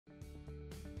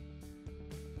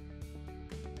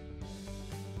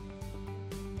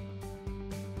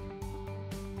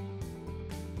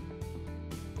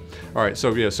All right,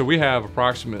 so yeah, so we have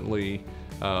approximately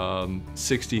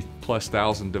 60+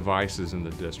 thousand devices in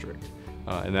the district.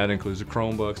 And that includes the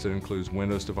Chromebooks, it includes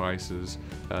Windows devices,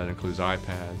 it includes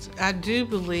iPads. I do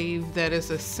believe that it's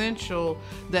essential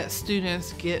that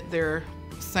students get their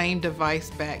same device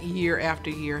back year after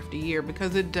year after year,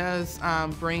 because it does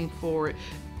bring forward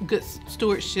good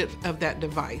stewardship of that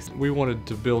device. We wanted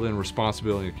to build in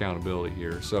responsibility and accountability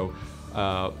here. So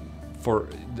for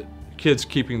the kids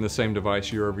keeping the same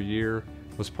device year over year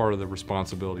was part of the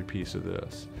responsibility piece of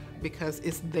this. Because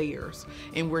it's theirs,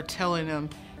 and we're telling them,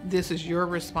 this is your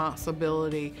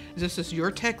responsibility, this is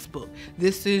your textbook,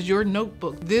 this is your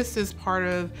notebook, this is part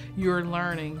of your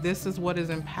learning, this is what is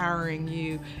empowering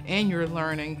you and your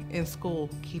learning in school.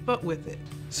 Keep up with it.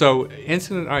 So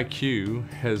Incident IQ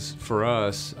has, for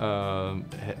us,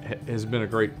 has been a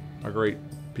great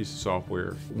piece of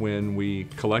software. When we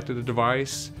collected a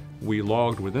device, we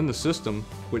logged within the system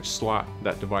which slot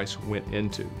that device went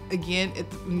into. Again,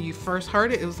 when you first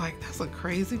heard it, it was like, that's a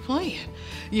crazy plan,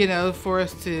 you know, for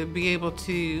us to be able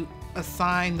to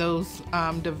assign those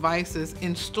devices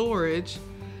in storage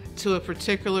to a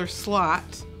particular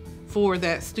slot for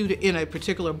that student in a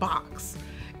particular box.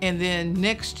 And then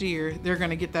next year, they're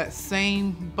gonna get that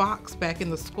same box back in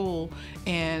the school,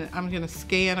 and I'm gonna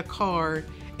scan a card,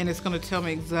 and it's gonna tell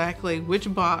me exactly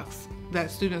which box that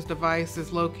student's device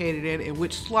is located in and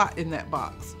which slot in that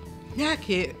box. That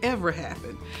can't ever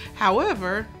happen.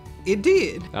 However, it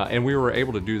did. And we were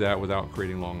able to do that without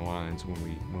creating long lines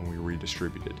when we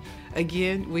redistributed.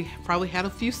 Again, we probably had a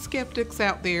few skeptics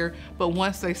out there, but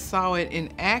once they saw it in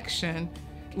action,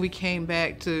 we came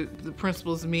back to the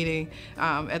principal's meeting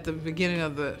at the beginning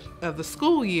of the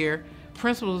school year.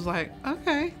 Principal was like,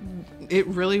 okay, it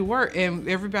really worked, and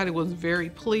everybody was very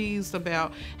pleased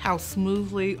about how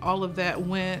smoothly all of that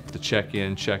went. The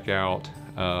check-in, check-out,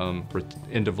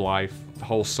 end of life, the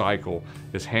whole cycle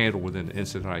is handled within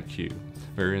Incident IQ.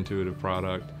 Very intuitive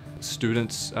product.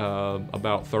 Students,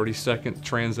 about 30-second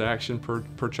transaction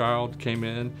per child came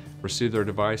in, received their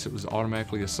device. It was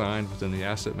automatically assigned within the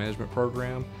asset management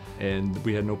program, and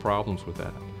we had no problems with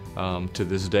that. To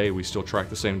this day, we still track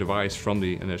the same device from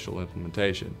the initial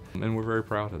implementation, and we're very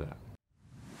proud of that.